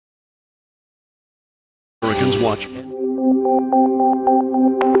Americans watch.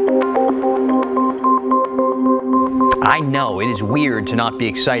 I know it is weird to not be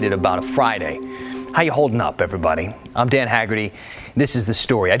excited about a Friday. How you holding up, everybody? I'm Dan Haggerty. This is The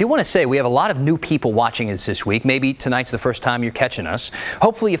Story. I do want to say we have a lot of new people watching us this week. Maybe tonight's the first time you're catching us.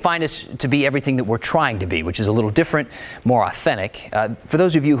 Hopefully you find us to be everything that we're trying to be, which is a little different, more authentic. For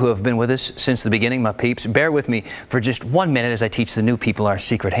those of you who have been with us since the beginning, my peeps, bear with me for just 1 minute as I teach the new people our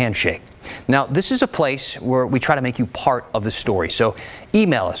secret handshake. Now, this is a place where we try to make you part of the story. So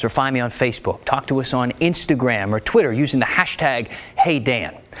email us or find me on Facebook. Talk to us on Instagram or Twitter using the hashtag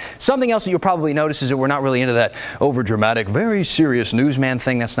HeyDan. Something else that you'll probably notice is that we're not really into that overdramatic, very serious newsman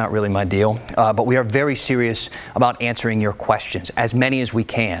thing. That's not really my deal. But we are very serious about answering your questions, as many as we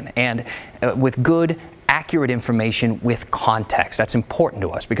can, and with good, accurate information with context. That's important to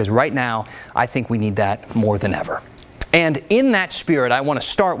us because right now, I think we need that more than ever. And in that spirit, I want to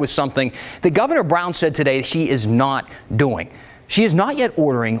start with something that Governor Brown said today she is not doing. She is not yet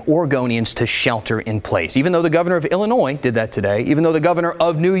ordering Oregonians to shelter in place, even though the governor of Illinois did that today, even though the governor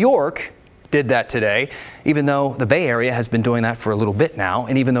of New York did that today, even though the Bay Area has been doing that for a little bit now,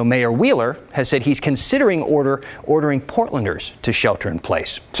 and even though Mayor Wheeler has said he's considering ordering Portlanders to shelter in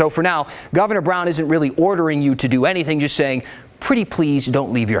place. So for now, Governor Brown isn't really ordering you to do anything, just saying, pretty please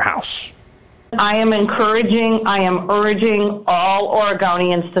don't leave your house. I am urging all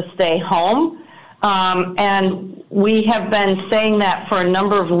Oregonians to stay home. And we have been saying that for a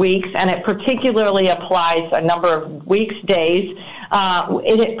number of weeks, and it particularly applies a number of weeks, days.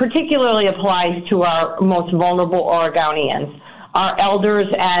 It particularly applies to our most vulnerable Oregonians, our elders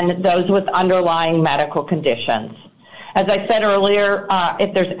and those with underlying medical conditions. As I said earlier,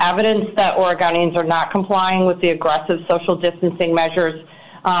 if there's evidence that Oregonians are not complying with the aggressive social distancing measures,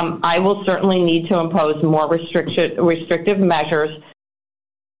 I will certainly need to impose more restrictive measures.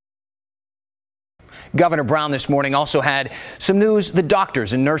 Governor Brown this morning also had some news the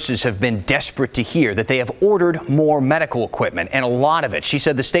doctors and nurses have been desperate to hear, that they have ordered more medical equipment, and a lot of it. She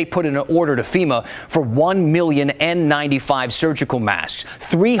said the state put in an order to FEMA for 1 million N95 surgical masks,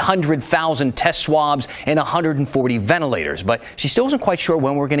 300,000 test swabs, and 140 ventilators. But she still isn't quite sure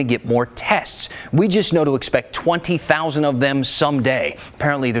when we're going to get more tests. We just know to expect 20,000 of them someday.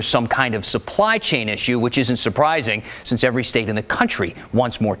 Apparently there's some kind of supply chain issue, which isn't surprising since every state in the country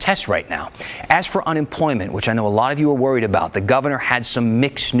wants more tests right now. As for unemployment, which I know a lot of you are worried about, the governor had some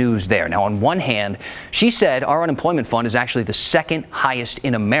mixed news there. Now, on one hand, she said our unemployment fund is actually the second highest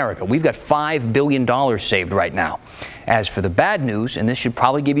in America. We've got $5 billion saved right now. As for the bad news, and this should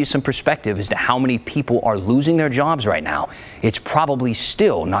probably give you some perspective as to how many people are losing their jobs right now, it's probably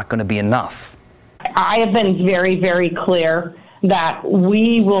still not going to be enough. I have been very, very clear that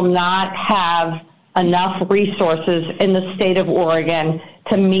we will not have enough resources in the state of Oregon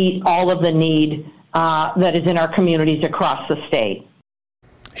to meet all of the need that is in our communities across the state.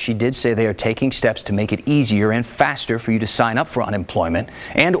 She did say they are taking steps to make it easier and faster for you to sign up for unemployment,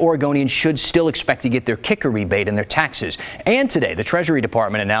 and Oregonians should still expect to get their kicker rebate in their taxes. And today, the Treasury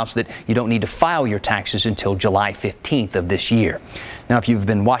Department announced that you don't need to file your taxes until July 15th of this year. Now, if you've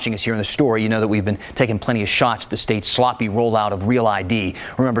been watching us here in The Story, you know that we've been taking plenty of shots at the state's sloppy rollout of Real ID.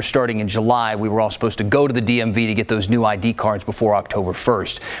 Remember, starting in July, we were all supposed to go to the DMV to get those new ID cards before October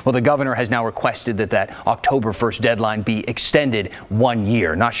 1st. Well, the governor has now requested that October 1st deadline be extended 1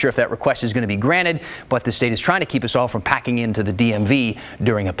 year. Not sure if that request is going to be granted, but the state is trying to keep us all from packing into the DMV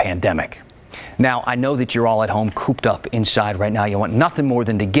during a pandemic. Now, I know that you're all at home cooped up inside right now. You want nothing more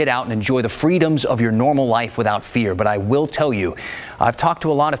than to get out and enjoy the freedoms of your normal life without fear. But I will tell you, I've talked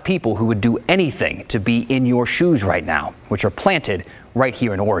to a lot of people who would do anything to be in your shoes right now, which are planted right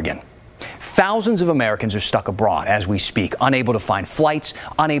here in Oregon. Thousands of Americans are stuck abroad as we speak, unable to find flights,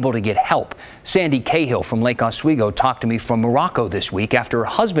 unable to get help. Sandy Cahill from Lake Oswego talked to me from Morocco this week after her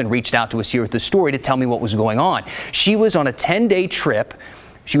husband reached out to us here at The Story to tell me what was going on. She was on a 10-day trip.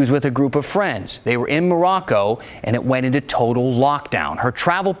 She was with a group of friends. They were in Morocco, and it went into total lockdown. Her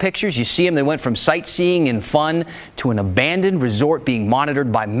travel pictures, you see them, they went from sightseeing and fun to an abandoned resort being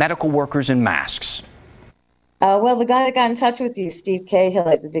monitored by medical workers in masks. Well, the guy that got in touch with you, Steve Cahill,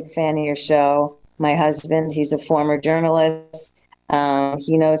 is a big fan of your show. My husband, he's a former journalist.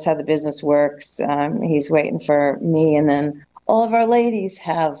 He knows how the business works. He's waiting for me, and then all of our ladies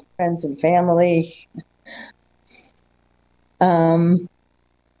have friends and family.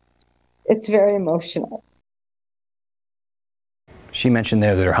 It's very emotional. She mentioned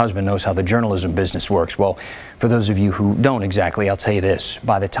there that her husband knows how the journalism business works. Well, for those of you who don't exactly, I'll tell you this.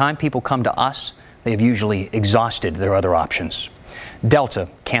 By the time people come to us, they have usually exhausted their other options. Delta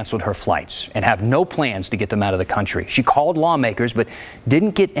canceled her flights and have no plans to get them out of the country. She called lawmakers, but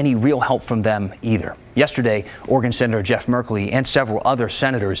didn't get any real help from them either. Yesterday, Oregon Senator Jeff Merkley and several other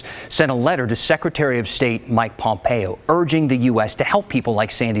senators sent a letter to Secretary of State Mike Pompeo urging the U.S. to help people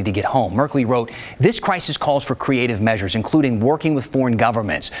like Sandy to get home. Merkley wrote, "This crisis calls for creative measures, including working with foreign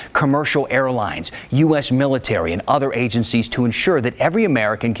governments, commercial airlines, U.S. military, and other agencies to ensure that every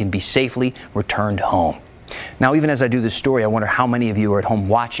American can be safely returned home." Now, even as I do this story, I wonder how many of you are at home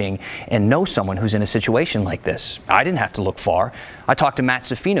watching and know someone who's in a situation like this. I didn't have to look far. I talked to Matt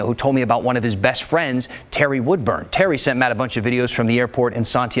Safino, who told me about one of his best friends, Terry Woodburn. Terry sent Matt a bunch of videos from the airport in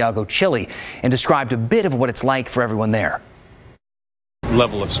Santiago, Chile, and described a bit of what it's like for everyone there.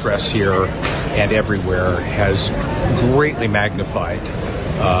 Level of stress here and everywhere has greatly magnified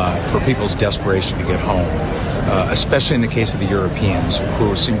for people's desperation to get home, especially in the case of the Europeans,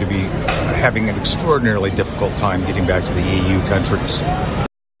 who seem to be having an extraordinarily difficult time getting back to the EU countries.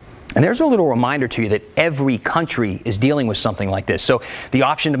 And there's a little reminder to you that every country is dealing with something like this. So the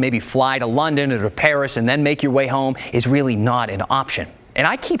option to maybe fly to London or to Paris and then make your way home is really not an option. And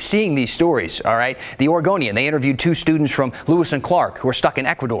I keep seeing these stories, all right? The Oregonian, they interviewed 2 students from Lewis and Clark who are stuck in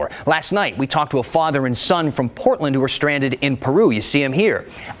Ecuador. Last night, we talked to a father and son from Portland who are stranded in Peru. You see him here.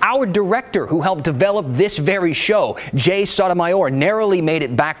 Our director who helped develop this very show, Jay Sotomayor, narrowly made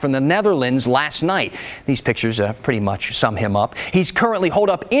it back from the Netherlands last night. These pictures pretty much sum him up. He's currently holed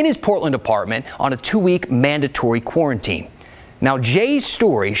up in his Portland apartment on a 2-week mandatory quarantine. Now, Jay's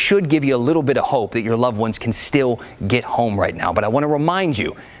story should give you a little bit of hope that your loved ones can still get home right now. But I want to remind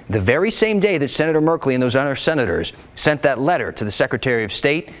you, the very same day that Senator Merkley and those other senators sent that letter to the Secretary of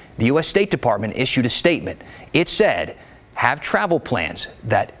State, the U.S. State Department issued a statement. It said, have travel plans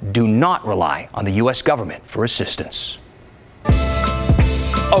that do not rely on the U.S. government for assistance.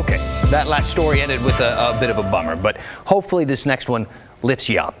 Okay, that last story ended with a bit of a bummer, but hopefully this next one lifts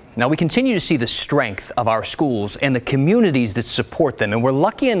you up. Now, we continue to see the strength of our schools and the communities that support them, and we're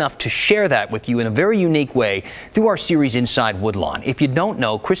lucky enough to share that with you in a very unique way through our series Inside Woodlawn. If you don't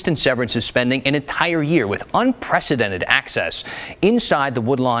know, Kristen Severance is spending an entire year with unprecedented access inside the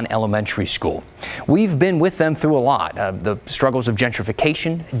Woodlawn Elementary School. We've been with them through a lot, the struggles of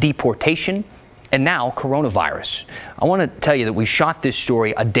gentrification, deportation, and now coronavirus. I want to tell you that we shot this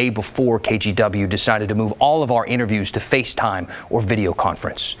story a day before KGW decided to move all of our interviews to FaceTime or video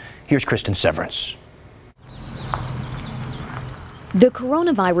conference. Here's Kristen Severance. The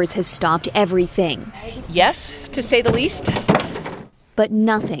coronavirus has stopped everything. Yes, to say the least. But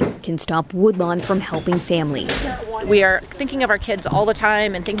nothing can stop Woodlawn from helping families. We are thinking of our kids all the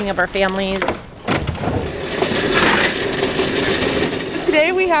time and thinking of our families.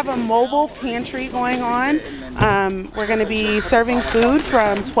 Today we have a mobile pantry going on. We're going to be serving food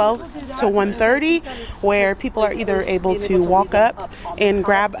from 12 to 1:30, where people are either able to walk up and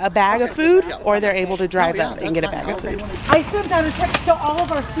grab a bag of food, or they're able to drive up and get a bag of food. I sent out a text to all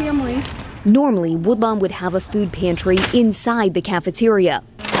of our families. Normally, Woodlawn would have a food pantry inside the cafeteria,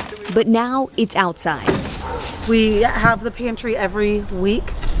 but now it's outside. We have the pantry every week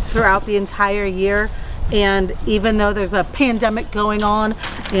throughout the entire year. And even though there's a pandemic going on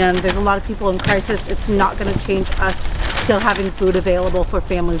and there's a lot of people in crisis, it's not going to change us still having food available for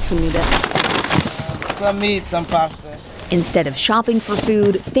families who need it. Some meat, some pasta. Instead of shopping for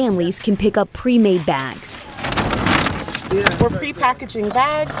food, families can pick up pre-made bags. We're pre-packaging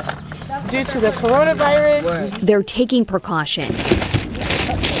bags due to the coronavirus. They're taking precautions.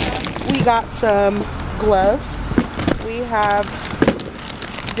 We got some gloves. We have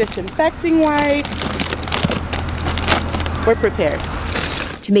disinfecting wipes. We're prepared.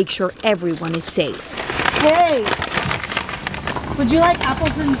 To make sure everyone is safe. Hey, would you like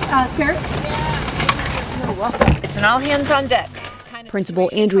apples and carrots? You're welcome. It's an all hands on deck. Principal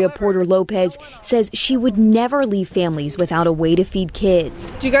Andrea Porter Lopez says she would never leave families without a way to feed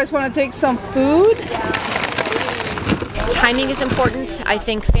kids. Do you guys want to take some food? Timing is important. I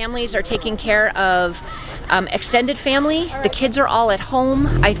think families are taking care of extended family. The kids are all at home.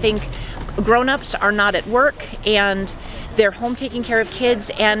 I think grown-ups are not at work and they're home taking care of kids,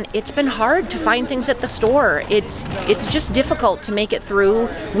 and it's been hard to find things at the store. It's just difficult to make it through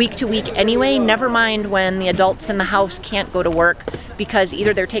week to week anyway, never mind when the adults in the house can't go to work because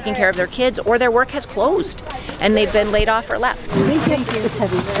either they're taking care of their kids or their work has closed and they've been laid off or left.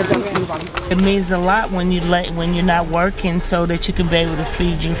 It means a lot when you're not working, so that you can be able to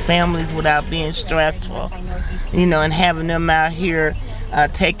feed your families without being stressful, and having them out here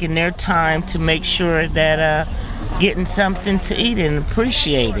taking their time to make sure that getting something to eat and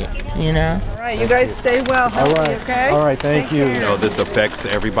appreciate it, you know. All right, you guys stay well, healthy, okay? All right, thank you. You know, this affects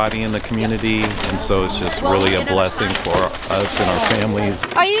everybody in the community, and so it's just really a blessing for us and our families.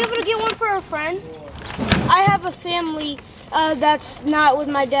 Are you able to get one for a friend? I have a family that's not with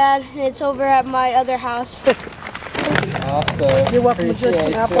my dad, and it's over at my other house. Awesome. You're welcome to get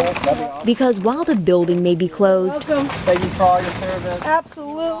some apple. Because while the building may be closed, Welcome. Thank you for all your service.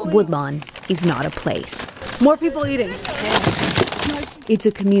 Absolutely. Woodlawn is not a place. More people eating. It's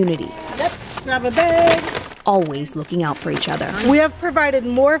a community, Yep. Grab a bag. always looking out for each other. We have provided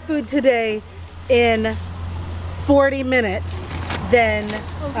more food today in 40 minutes than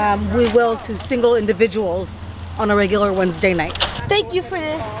we will to single individuals on a regular Wednesday night. Thank you for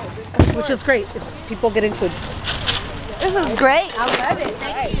this. Which is great. It's people getting food. This is great. I love it.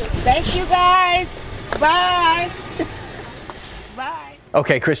 Thank you guys. Bye. Bye.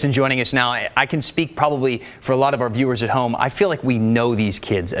 Okay, Kristen joining us now. I can speak probably for a lot of our viewers at home. I feel like we know these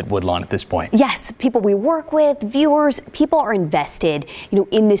kids at Woodlawn at this point. Yes, people we work with, viewers, people are invested,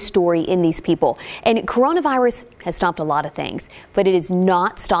 in this story, in these people. And coronavirus has stopped a lot of things, but it is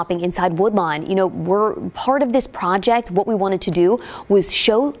not stopping inside Woodlawn. We're part of this project. What we wanted to do was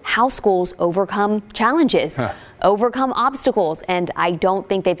show how schools overcome challenges, overcome obstacles. And I don't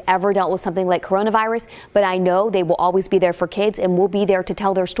think they've ever dealt with something like coronavirus, but I know they will always be there for kids, and we'll be there to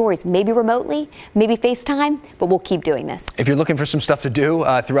tell their stories, maybe remotely, maybe FaceTime, but we'll keep doing this. If you're looking for some stuff to do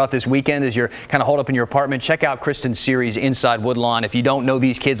throughout this weekend as you're kind of holed up in your apartment, check out Kristen's series Inside Woodlawn. If you don't know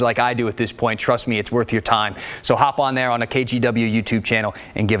these kids like I do at this point, trust me, it's worth your time. So hop on there on a KGW YouTube channel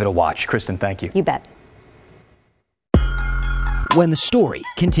and give it a watch. Kristen, thank you. You bet. When the story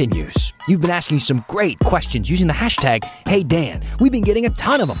continues. You've been asking some great questions using the hashtag #HeyDan. We've been getting a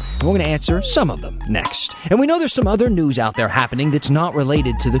ton of them, and we're going to answer some of them next. And we know there's some other news out there happening that's not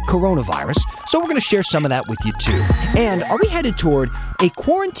related to the coronavirus, so we're going to share some of that with you too. And are we headed toward a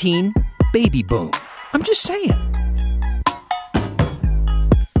quarantine baby boom? I'm just saying.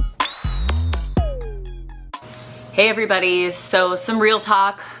 Hey everybody, so some real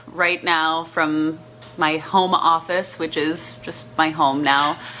talk right now from my home office, which is just my home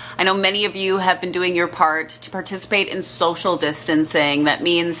now. I know many of you have been doing your part to participate in social distancing. That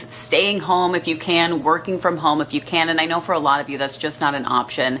means staying home if you can, working from home if you can, and I know for a lot of you that's just not an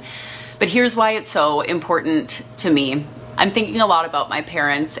option. But here's why it's so important to me. I'm thinking a lot about my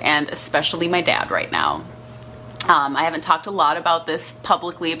parents and especially my dad right now. I haven't talked a lot about this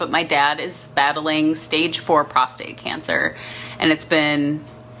publicly, but my dad is battling stage 4 prostate cancer, and it's been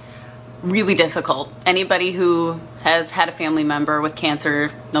really difficult. Anybody who has had a family member with cancer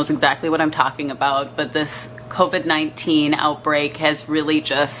knows exactly what I'm talking about, but this COVID-19 outbreak has really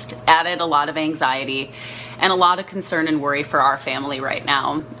just added a lot of anxiety and a lot of concern and worry for our family right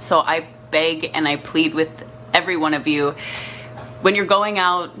now. So I beg and I plead with every one of you, when you're going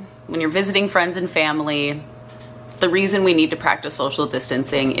out, when you're visiting friends and family, the reason we need to practice social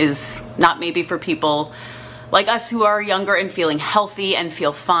distancing is not maybe for people like us who are younger and feeling healthy and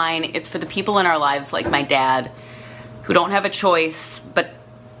feel fine. It's for the people in our lives like my dad who don't have a choice but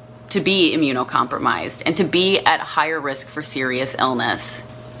to be immunocompromised and to be at higher risk for serious illness.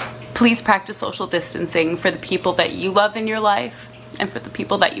 Please practice social distancing for the people that you love in your life and for the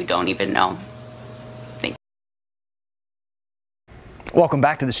people that you don't even know. Welcome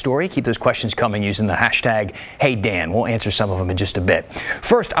back to the story. Keep those questions coming using the hashtag #HeyDan. We'll answer some of them in just a bit.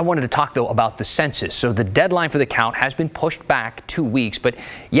 First, I wanted to talk, though, about the census. So the deadline for the count has been pushed back 2 weeks, but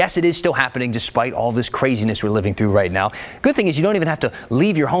yes, it is still happening despite all this craziness we're living through right now. Good thing is you don't even have to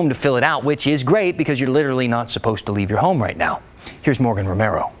leave your home to fill it out, which is great because you're literally not supposed to leave your home right now. Here's Morgan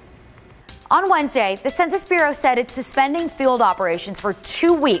Romero. On Wednesday, the Census Bureau said it's suspending field operations for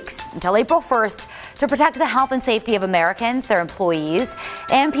 2 weeks until April 1st to protect the health and safety of Americans, their employees,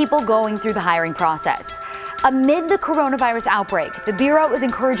 and people going through the hiring process. Amid the coronavirus outbreak, the Bureau is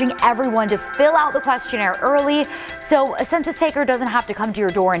encouraging everyone to fill out the questionnaire early so a census taker doesn't have to come to your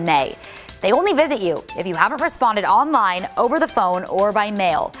door in May. They only visit you if you haven't responded online, over the phone, or by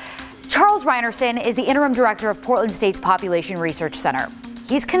mail. Charles Reinerson is the interim director of Portland State's Population Research Center.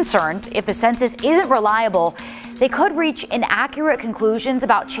 He's concerned if the census isn't reliable, they could reach inaccurate conclusions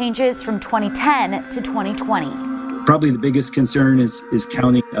about changes from 2010 to 2020. Probably the biggest concern is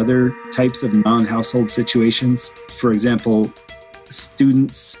counting other types of non-household situations. For example,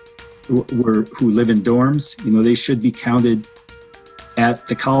 students who live in dorms, they should be counted at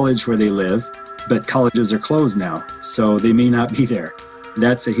the college where they live, but colleges are closed now, so they may not be there.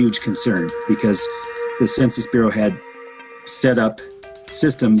 That's a huge concern because the Census Bureau had set up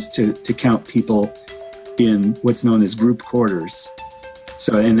systems to count people in what's known as group quarters.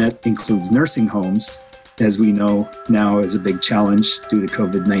 So, and that includes nursing homes as we know now, is a big challenge due to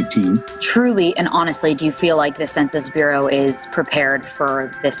COVID-19. Truly and honestly, do you feel like the Census Bureau is prepared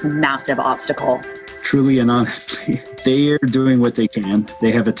for this massive obstacle? Truly and honestly, they are doing what they can.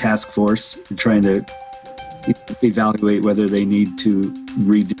 They have a task force trying to evaluate whether they need to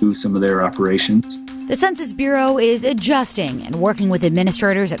redo some of their operations. The Census Bureau is adjusting and working with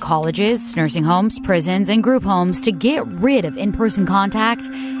administrators at colleges, nursing homes, prisons, and group homes to get rid of in-person contact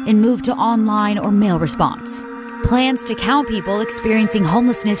and move to online or mail response. Plans to count people experiencing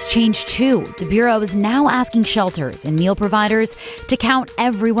homelessness change too. The Bureau is now asking shelters and meal providers to count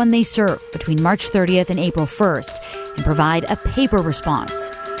everyone they serve between March 30th and April 1st and provide a paper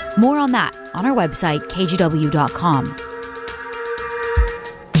response. More on that on our website, kgw.com.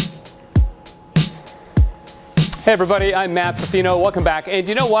 Hey everybody, I'm Matt Safino. Welcome back. And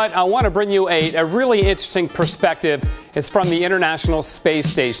you know what? I want to bring you a really interesting perspective. It's from the International Space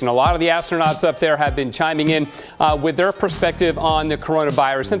Station. A lot of the astronauts up there have been chiming in with their perspective on the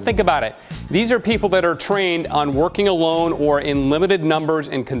coronavirus. And think about it. These are people that are trained on working alone or in limited numbers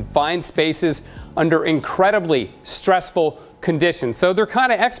in confined spaces under incredibly stressful conditions. So they're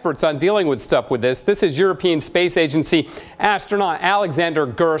kind of experts on dealing with stuff with this. This is European Space Agency astronaut Alexander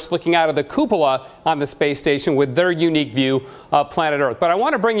Gerst looking out of the cupola on the space station with their unique view of planet Earth. But I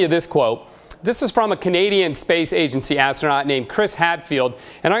want to bring you this quote. This is from a Canadian Space Agency astronaut named Chris Hadfield,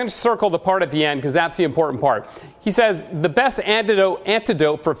 and I'm going to circle the part at the end because that's the important part. He says, the best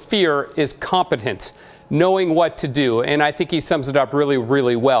antidote for fear is competence, knowing what to do. And I think he sums it up really,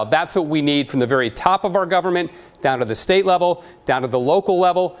 really well. That's what we need from the very top of our government, down to the state level, down to the local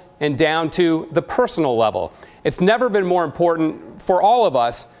level, and down to the personal level. It's never been more important for all of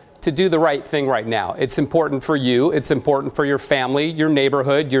us to do the right thing right now. It's important for you. It's important for your family, your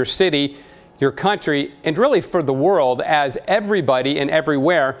neighborhood, your city, your country, and really for the world, as everybody and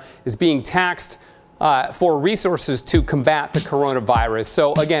everywhere is being taxed for resources to combat the coronavirus.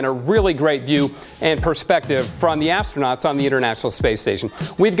 So again, a really great view and perspective from the astronauts on the International Space Station.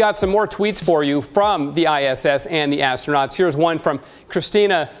 We've got some more tweets for you from the ISS and the astronauts. Here's one from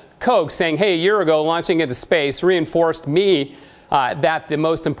Christina Koch saying, hey, a year ago, launching into space reinforced me that the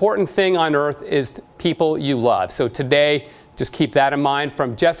most important thing on Earth is people you love. So today, just keep that in mind.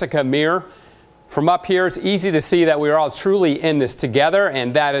 From Jessica Meir. From up here, it's easy to see that we are all truly in this together,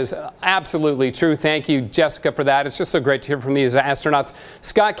 and that is absolutely true. Thank you, Jessica, for that. It's just so great to hear from these astronauts.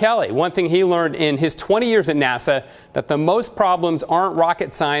 Scott Kelly, one thing he learned in his 20 years at NASA, that the most problems aren't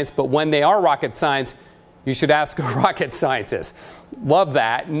rocket science, but when they are rocket science, you should ask a rocket scientist. Love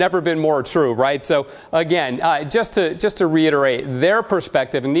that. Never been more true, right? So again, just to reiterate their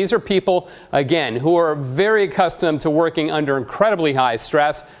perspective, and these are people, again, who are very accustomed to working under incredibly high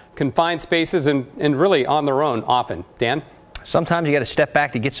stress, confined spaces, and really on their own often. Dan? Sometimes you got to step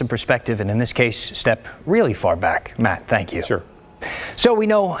back to get some perspective, and in this case, step really far back. Matt, thank you. Sure. So we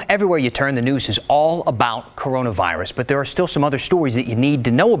know everywhere you turn, the news is all about coronavirus, but there are still some other stories that you need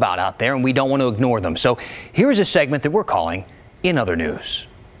to know about out there, and we don't want to ignore them. So here's a segment that we're calling In Other News.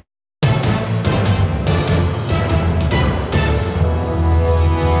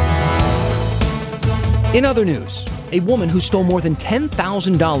 In other news, a woman who stole more than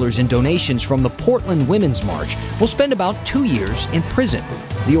 $10,000 in donations from the Portland Women's March will spend about 2 years in prison.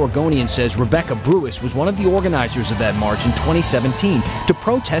 The Oregonian says Rebecca Brewis was one of the organizers of that march in 2017 to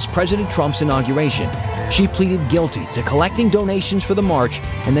protest President Trump's inauguration. She pleaded guilty to collecting donations for the march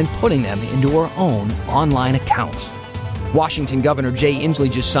and then putting them into her own online account. Washington Governor Jay Inslee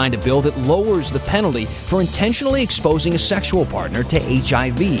just signed a bill that lowers the penalty for intentionally exposing a sexual partner to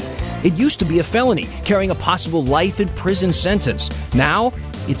HIV. It used to be a felony, carrying a possible life in prison sentence. Now,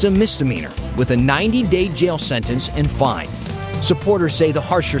 it's a misdemeanor with a 90-day jail sentence and fine. Supporters say the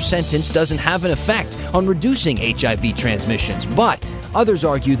harsher sentence doesn't have an effect on reducing HIV transmissions, but others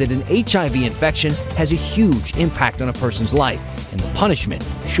argue that an HIV infection has a huge impact on a person's life, and the punishment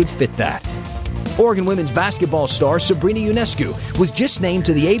should fit that. Oregon women's basketball star Sabrina Ionescu was just named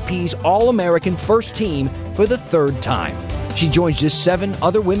to the AP's All-American First Team for the third time. She joins just 7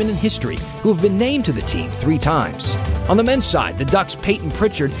 other women in history who have been named to the team 3 times. On the men's side, the Ducks' Peyton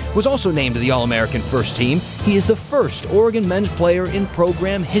Pritchard was also named to the All-American First Team. He is the first Oregon men's player in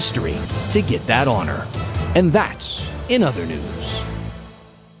program history to get that honor. And that's In Other News.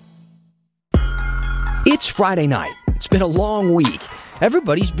 It's Friday night. It's been a long week.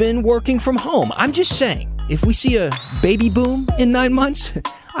 Everybody's been working from home. I'm just saying, if we see a baby boom in 9 months,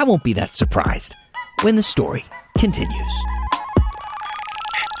 I won't be that surprised when the story continues.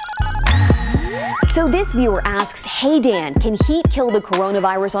 So this viewer asks, hey Dan, can heat kill the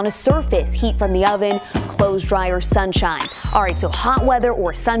coronavirus on a surface? Heat from the oven, clothes dryers, sunshine. All right, so hot weather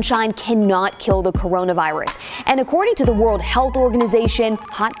or sunshine cannot kill the coronavirus. And according to the World Health Organization,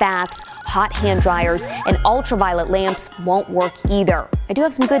 hot baths, hot hand dryers, and ultraviolet lamps won't work either. I do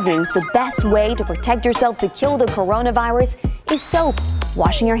have some good news. The best way to protect yourself to kill the coronavirus is soap,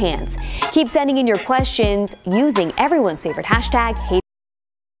 washing your hands. Keep sending in your questions using everyone's favorite hashtag, Hey.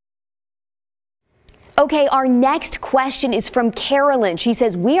 Okay, our next question is from Carolyn. She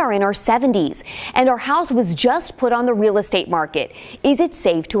says, we are in our 70s and our house was just put on the real estate market. Is it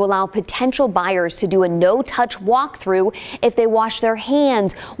safe to allow potential buyers to do a no-touch walkthrough if they wash their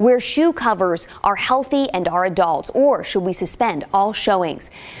hands, wear shoe covers, are healthy, and are adults? Or should we suspend all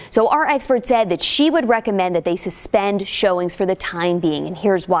showings? So our expert said that she would recommend that they suspend showings for the time being, and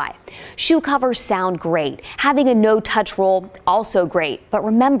here's why. Shoe covers sound great. Having a no-touch rule, also great. But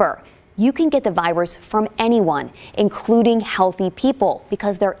remember, you can get the virus from anyone, including healthy people,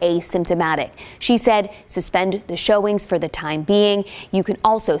 because they're asymptomatic. She said, suspend the showings for the time being. You can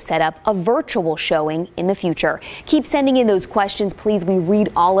also set up a virtual showing in the future. Keep sending in those questions, please. We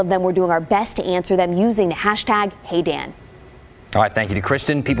read all of them. We're doing our best to answer them using the hashtag HeyDan. All right, thank you to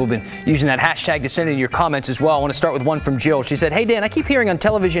Kristen. People have been using that hashtag to send in your comments as well. I want to start with one from Jill. She said, hey, Dan, I keep hearing on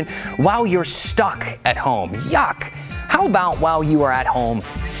television, while you're stuck at home. Yuck. How about while you are at home,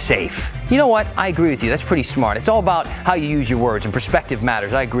 safe? You know what? I agree with you. That's pretty smart. It's all about how you use your words, and perspective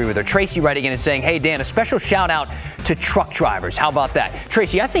matters. I agree with her. Tracy writing in and saying, hey, Dan, a special shout out to truck drivers. How about that?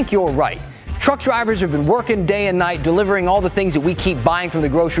 Tracy, I think you're right. Truck drivers have been working day and night, delivering all the things that we keep buying from the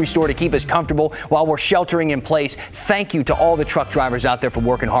grocery store to keep us comfortable while we're sheltering in place. Thank you to all the truck drivers out there for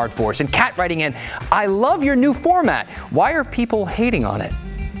working hard for us. And Kat writing in, I love your new format. Why are people hating on it?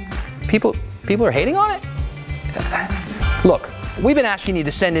 People are hating on it? Look, we've been asking you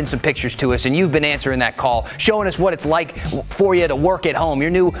to send in some pictures to us, and you've been answering that call, showing us what it's like for you to work at home,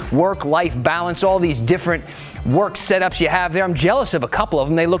 your new work-life balance, all these different work setups you have there. I'm jealous of a couple of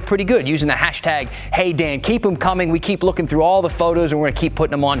them. They look pretty good. Using the hashtag HeyDan. Keep them coming. We keep looking through all the photos, and we're going to keep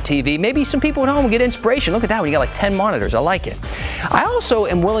putting them on TV. Maybe some people at home will get inspiration. Look at that one. You got like 10 monitors. I like it. I also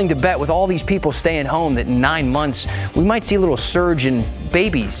am willing to bet with all these people staying home that in 9 months, we might see a little surge in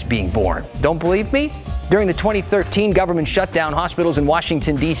babies being born. Don't believe me? During the 2013 government shutdown, hospitals in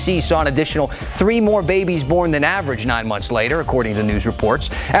Washington, D.C. saw an additional 3 more babies born than average 9 months later, according to news reports.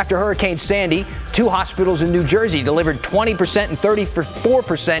 After Hurricane Sandy, 2 hospitals in New Jersey delivered 20% and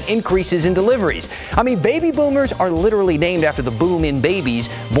 34% increases in deliveries. I mean, baby boomers are literally named after the boom in babies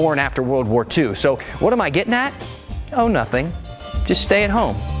born after World War II. So what am I getting at? Oh, nothing. Just stay at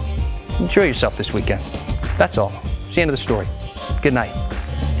home. Enjoy yourself this weekend. That's all. It's the end of the story. Good night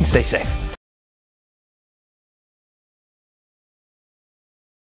and stay safe.